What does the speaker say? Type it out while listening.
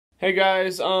Hey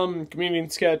guys,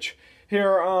 Comedian Sketch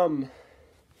here.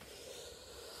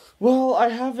 Well, I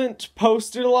haven't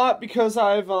posted a lot because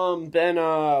I've been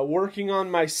working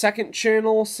on my second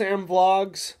channel, Sam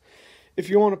Vlogs. If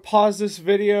you want to pause this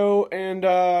video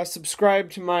and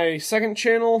subscribe to my second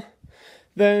channel,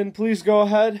 then please go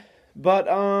ahead. But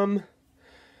I'm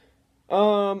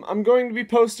going to be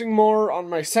posting more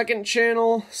on my second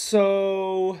channel,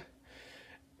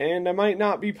 and I might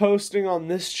not be posting on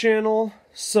this channel,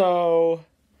 so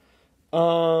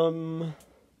I'm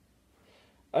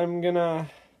gonna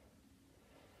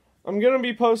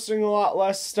be posting a lot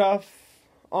less stuff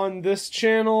on this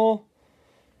channel.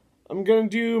 I'm gonna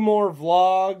do more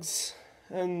vlogs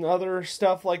and other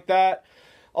stuff like that.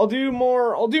 I'll do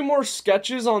more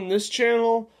sketches on this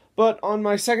channel, but on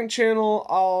my second channel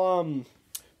I'll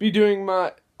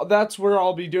that's where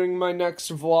I'll be doing my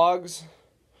next vlogs.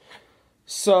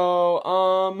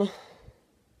 So,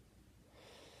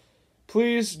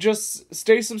 please just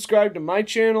stay subscribed to my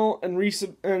channel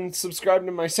and subscribe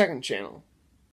to my second channel.